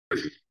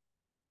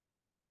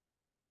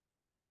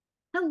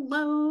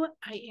Hello,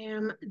 I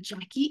am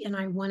Jackie and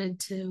I wanted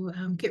to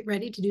get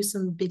ready to do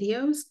some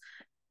videos,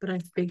 but I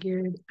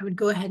figured I would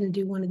go ahead and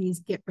do one of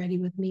these get ready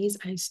with me's.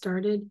 I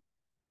started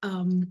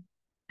um,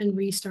 and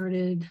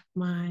restarted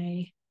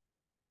my,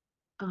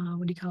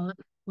 what do you call it?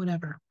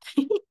 Whatever.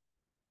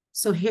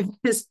 So here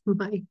is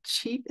my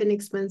cheap,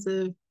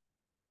 inexpensive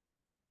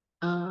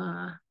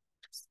uh,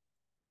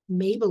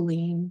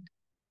 Maybelline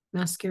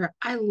mascara.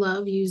 I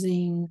love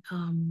using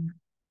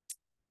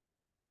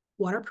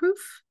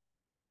waterproof.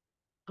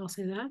 I'll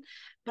say that.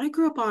 But I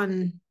grew up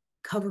on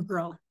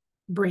CoverGirl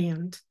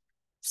brand.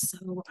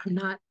 So I'm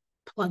not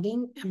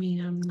plugging. I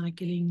mean, I'm not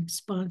getting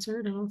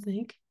sponsored, I don't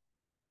think.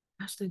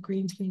 Gosh, the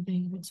green screen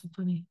thing, what's so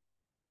funny.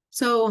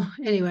 So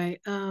anyway,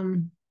 I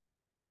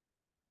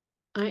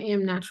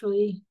am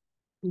naturally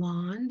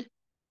blonde.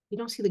 You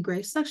don't see the gray.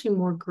 It's actually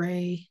more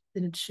gray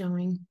than it's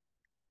showing.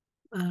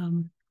 I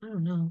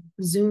don't know.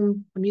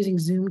 Zoom, I'm using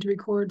Zoom to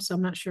record, so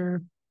I'm not sure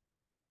if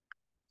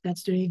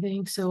that's doing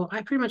anything. So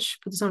I pretty much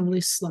put this on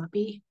really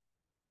sloppy.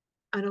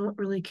 I don't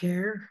really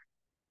care.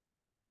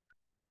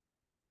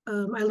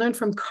 I learned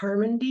from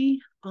Carmendy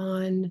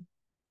on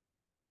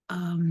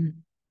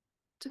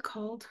what's it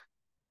called?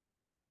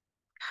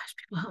 Gosh,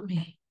 people help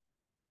me.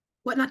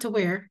 What not to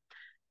wear.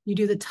 You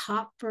do the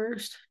top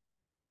first.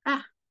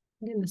 I'm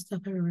getting this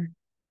stuff everywhere.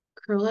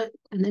 Curl it,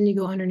 and then you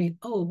go underneath.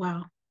 Oh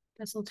wow,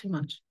 that's a little too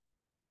much.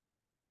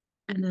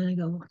 And then I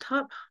go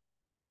top.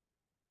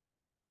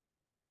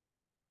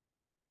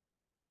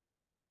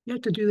 You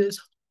have to do this.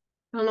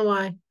 I don't know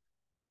why.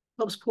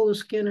 Helps pull the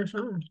skin or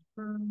something.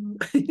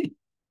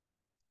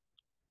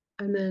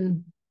 And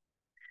then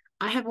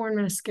I have worn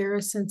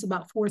mascara since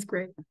about fourth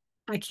grade.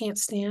 I can't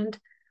stand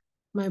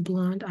my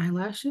blonde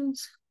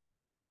eyelashes.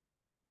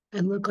 I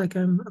look like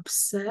I'm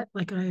upset,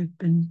 like I've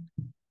been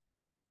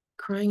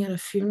crying at a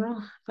funeral.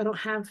 If I don't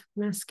have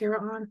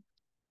mascara on,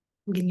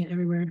 I'm getting it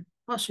everywhere.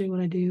 I'll show you what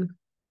I do.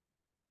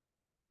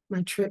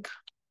 My trick.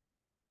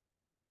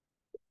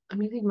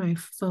 I'm using my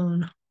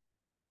phone.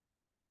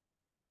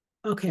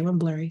 Okay, I'm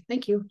blurry.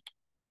 Thank you.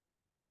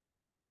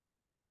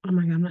 Oh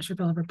my God, I'm not sure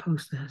if I'll ever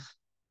post this.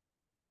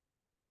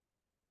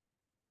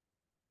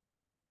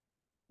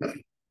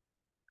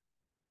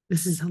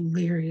 This is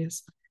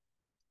hilarious.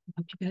 I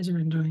hope you guys are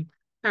enjoying.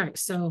 All right,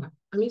 so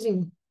I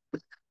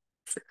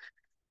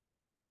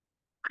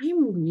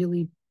am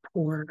really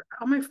poor.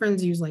 All my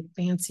friends use like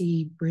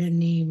fancy brand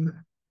name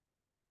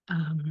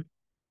um,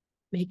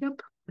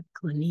 makeup, like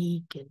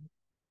Clinique, and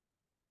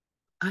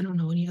I don't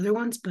know any other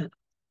ones, but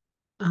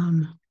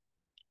um,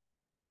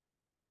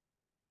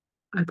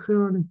 I put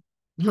on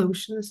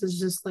lotion. This is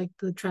just like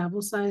the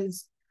travel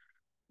size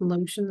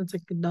lotion that's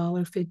like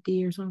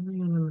 $1.50 or something.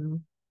 I don't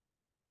know.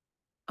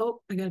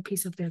 Oh, I got a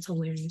piece up there. It's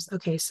hilarious.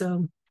 Okay,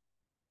 so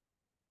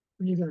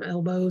I'm using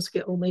elbows,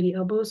 get old lady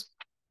elbows.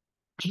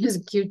 Use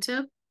a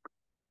Q-tip.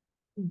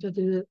 Just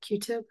do the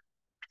Q-tip.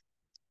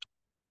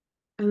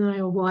 And then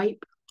I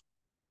wipe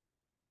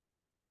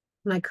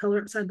and I color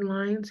inside the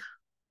lines.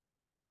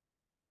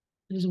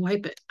 I just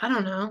wipe it. I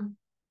don't know.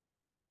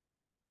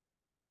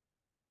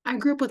 I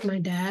grew up with my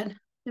dad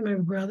and my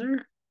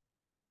brother.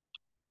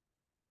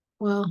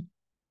 Well,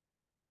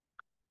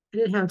 I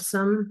did have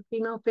some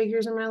female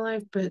figures in my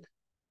life, but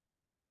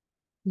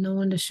no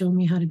one to show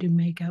me how to do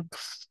makeup.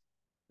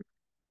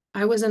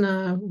 I was in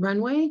a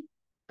runway,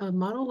 a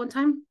model one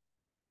time,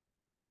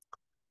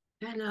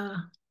 and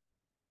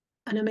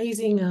an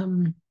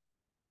amazing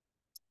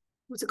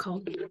what's it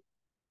called?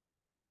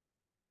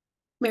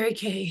 Mary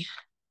Kay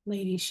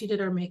lady. She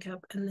did our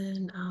makeup, and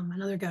then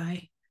another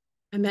guy.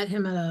 I met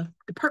him at a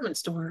department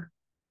store.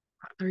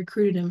 I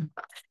recruited him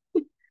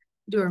to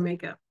do our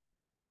makeup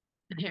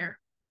and hair.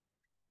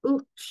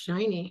 Ooh,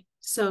 shiny.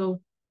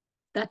 So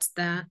that's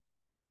that.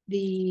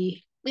 The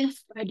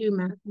if I do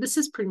this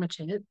is pretty much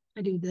it.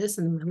 I do this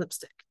and then my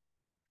lipstick.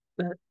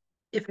 But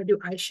if I do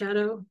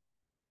eyeshadow,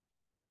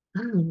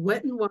 I'm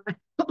wet and wild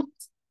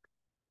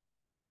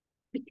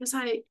because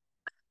I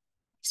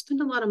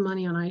spend a lot of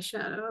money on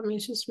eyeshadow. I mean,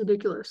 it's just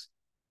ridiculous.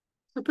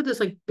 I put this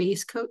like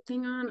base coat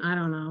thing on. I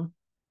don't know.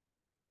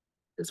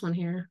 This one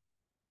here.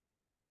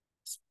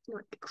 It's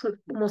like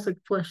almost like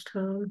flesh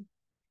tone.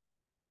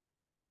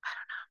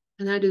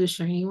 And then I do the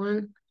shiny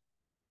one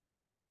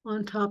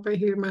on top right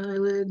here, my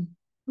eyelid.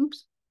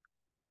 Oops.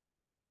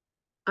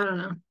 I don't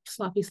know.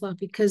 Sloppy,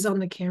 sloppy. Because on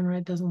the camera,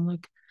 it doesn't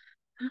look,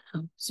 I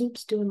don't know.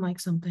 Zoom's doing like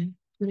something.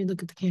 Let me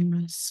look at the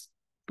cameras.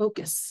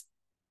 Focus.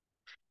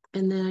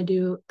 And then I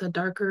do the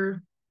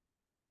darker.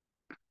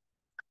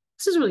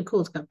 This is really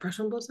cool. It's got brush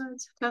on both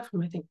sides. Got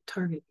from, I think,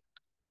 Target.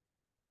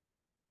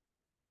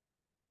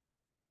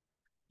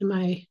 Am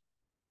I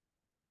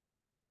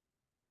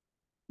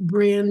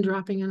brand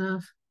dropping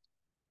enough?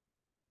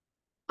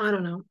 I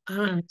don't know. I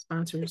don't have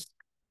sponsors.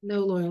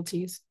 No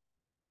loyalties.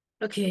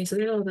 Okay, so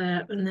there's all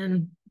that. And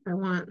then if I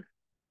want,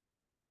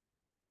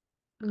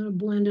 I'm gonna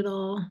blend it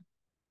all.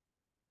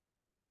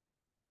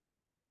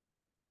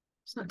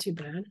 It's not too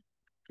bad. And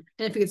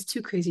if it gets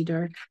too crazy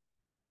dark,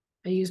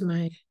 I use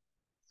my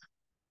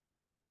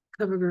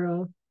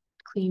CoverGirl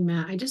Clean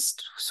Matte. I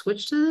just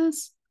switched to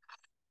this.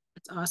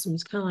 It's awesome.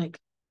 It's kind of like,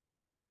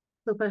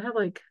 so if I have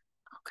like,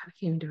 oh God, I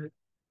can't even do it.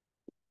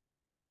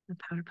 The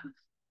powder puff.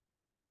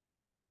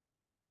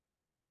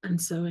 And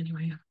so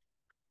anyway,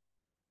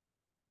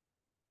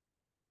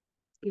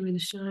 give me the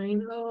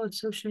shine. Oh,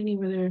 it's so shiny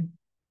over there.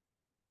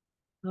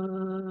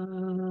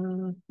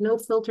 No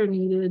filter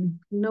needed.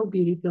 No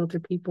beauty filter,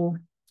 people.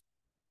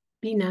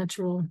 Be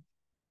natural.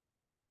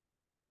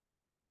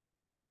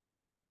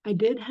 I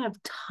did have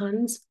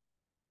tons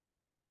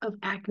of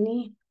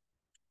acne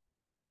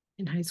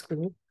in high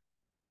school.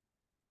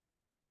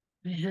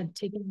 I had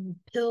taken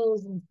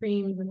pills and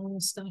creams and all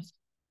this stuff.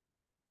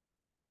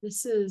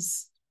 This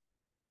is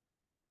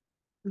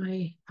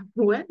my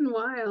Wet and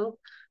Wild.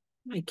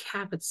 My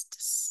cap, it's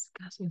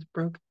disgusting. It's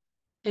broke.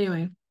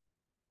 Anyway.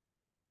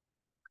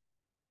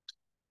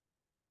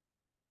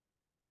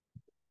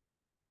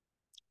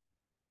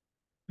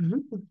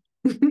 Mhm.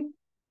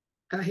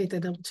 I hate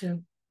that double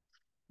chin.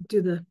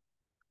 Do the,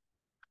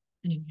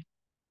 anyway.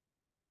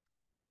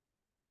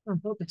 Oh,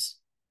 focus.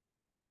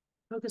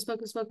 Focus,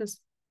 focus,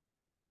 focus.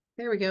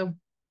 There we go.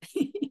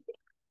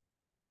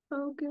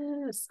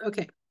 Focus.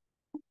 Okay.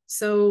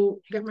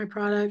 So I got my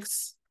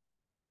products.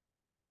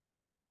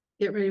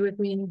 Get ready with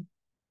me.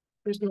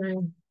 Here's my,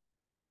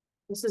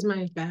 this is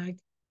my bag.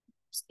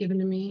 It's given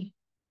to me.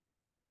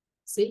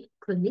 See,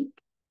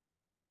 Clinique.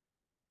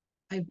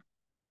 I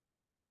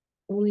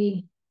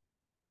only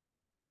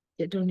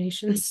get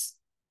donations.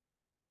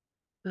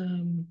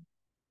 Um,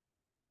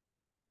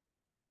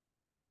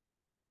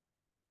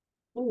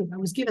 oh, I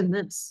was given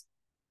this.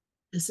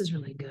 This is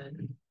really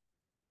good.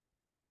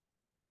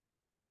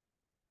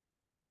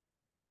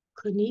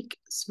 Clinique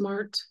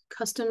Smart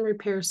Custom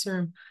Repair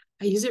Serum.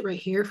 I use it right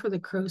here for the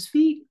crow's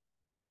feet.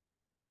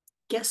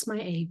 Guess my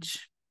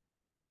age.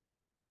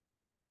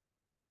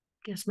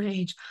 Guess my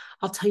age.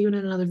 I'll tell you in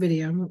another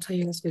video. I won't tell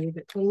you in this video,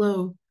 but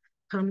below,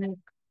 comment.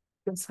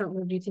 Guess how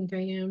old do you think I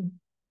am?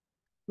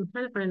 I'm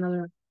trying to find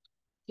another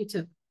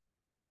YouTube.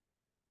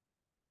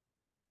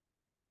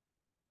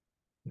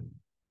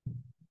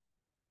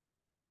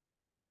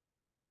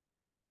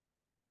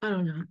 I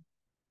don't know. I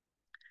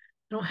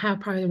don't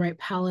have probably the right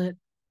palette.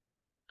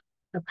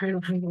 I probably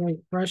don't have the right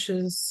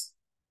brushes.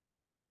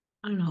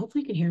 I don't know.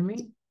 Hopefully you can hear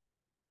me.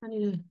 I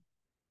need to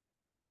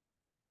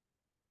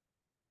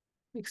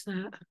fix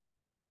that.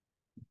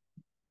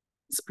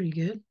 It's pretty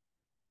good.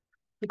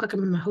 Look like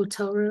I'm in my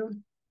hotel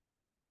room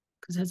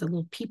because it has a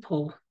little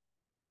peephole.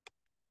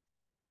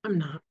 I'm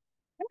not.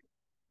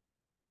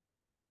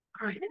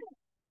 All right.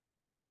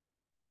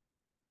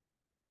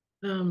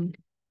 Um,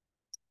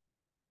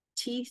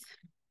 Teeth.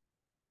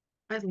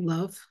 I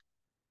love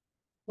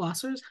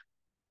flossers.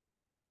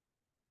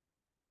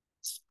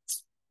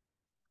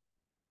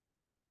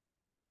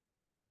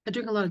 I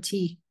drink a lot of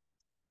tea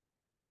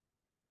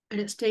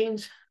and it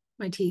stains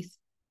my teeth.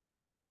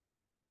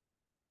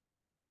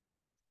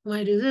 When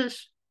I do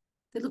this,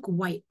 they look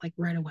white like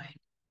right away.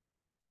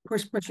 Of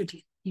course, brush your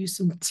teeth. Use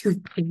some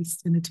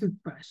toothpaste and a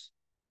toothbrush.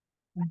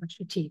 And brush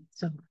your teeth.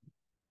 So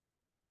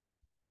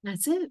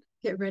that's it.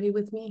 Get ready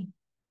with me.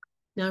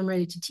 Now I'm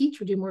ready to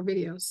teach or do more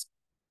videos.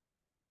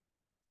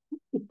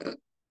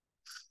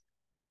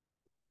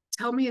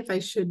 Tell me if I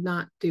should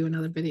not do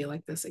another video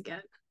like this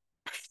again.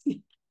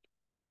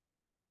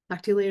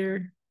 Talk to you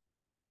later.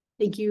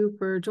 Thank you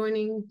for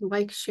joining.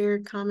 Like, share,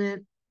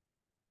 comment.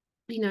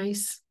 Be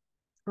nice,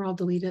 or I'll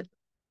delete it.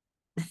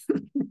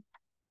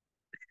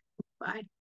 Bye.